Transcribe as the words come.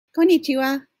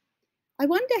Konnichiwa. I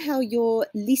wonder how you're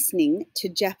listening to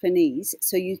Japanese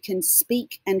so you can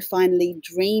speak and finally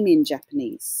dream in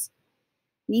Japanese.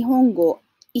 Nihongo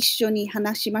issho ni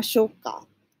hanashimashou ka?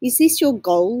 Is this your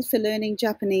goal for learning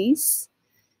Japanese?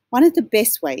 One of the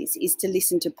best ways is to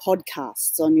listen to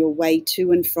podcasts on your way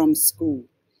to and from school.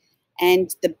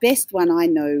 And the best one I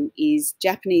know is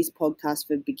Japanese podcast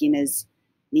for beginners,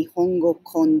 Nihongo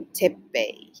kon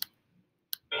Teppei.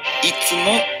 いつ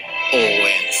も応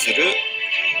援する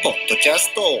ポッドキャ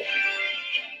スト。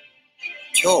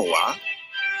今日は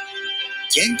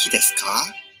元気です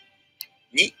か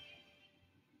に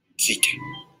ついて。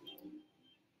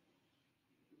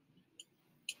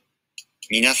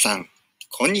皆さん、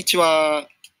こんにちは。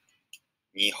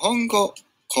日本語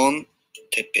コン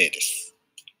テッペイです。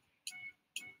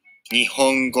日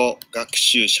本語学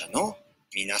習者の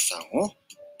皆さんを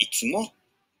いつも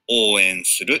応援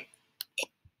する。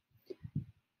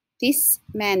This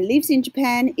man lives in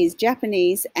Japan, is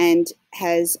Japanese, and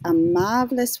has a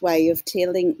marvelous way of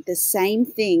telling the same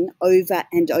thing over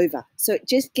and over. So it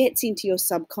just gets into your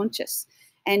subconscious.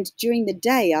 And during the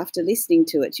day after listening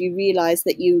to it, you realize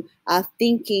that you are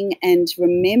thinking and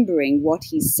remembering what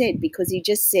he said because he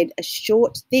just said a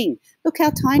short thing. Look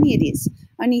how tiny it is.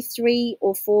 Only 3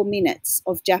 or 4 minutes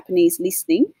of Japanese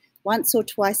listening, once or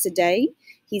twice a day.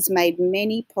 He's made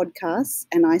many podcasts,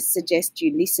 and I suggest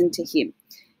you listen to him.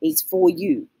 Is for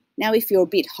you. Now, if you're a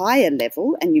bit higher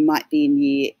level and you might be in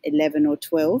year 11 or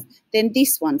 12, then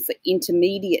this one for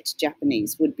intermediate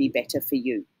Japanese would be better for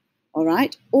you. All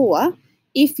right? Or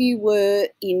if you were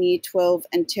in year 12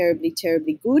 and terribly,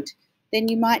 terribly good, then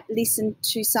you might listen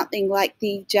to something like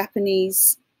the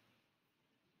Japanese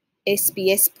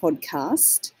SBS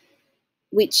podcast,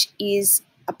 which is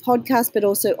a podcast but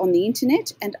also on the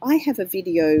internet. And I have a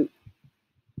video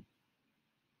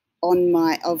on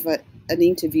an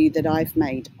interview that I've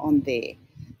made on there.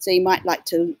 So you might like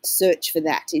to search for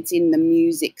that. It's in the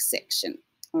music section.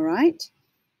 All right.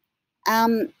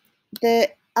 The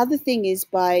other thing is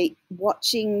by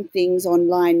watching things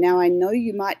online. Now, I know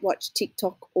you might watch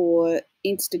TikTok or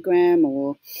Instagram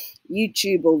or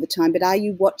YouTube all the time, but are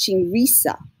you watching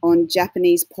Risa on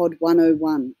Japanese Pod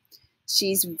 101?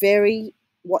 She's very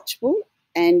watchable.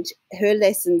 And her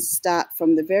lessons start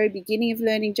from the very beginning of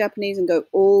learning Japanese and go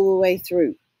all the way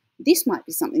through. This might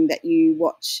be something that you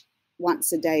watch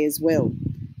once a day as well.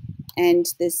 And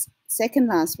this second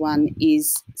last one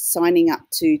is signing up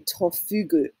to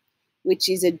Tofugu, which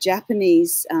is a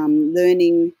Japanese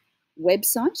learning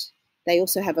website. They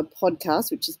also have a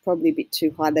podcast, which is probably a bit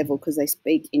too high level because they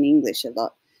speak in English a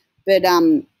lot. But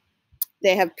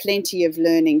they have plenty of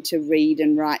learning to read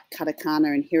and write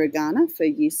katakana and hiragana for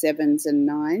year 7s and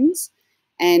 9s,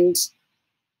 and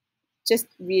just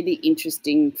really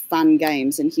interesting, fun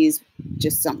games. And here's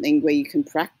just something where you can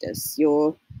practice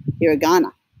your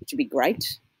hiragana, which would be great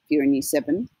if you're in year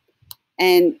 7.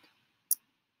 And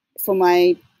for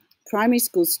my primary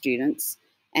school students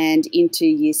and into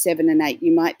year 7 and 8,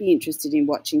 you might be interested in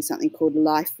watching something called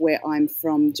Life Where I'm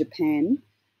From Japan,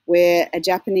 where a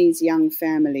Japanese young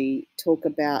family talk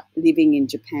about living in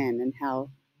Japan and how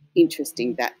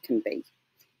interesting that can be.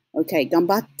 Okay,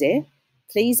 ganbatte.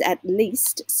 Please at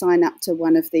least sign up to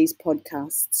one of these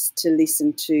podcasts to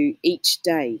listen to each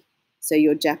day so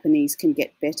your Japanese can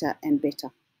get better and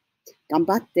better.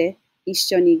 Ganbatte. 一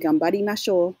緒に頑張りまし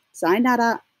ょう。さよな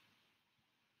ら。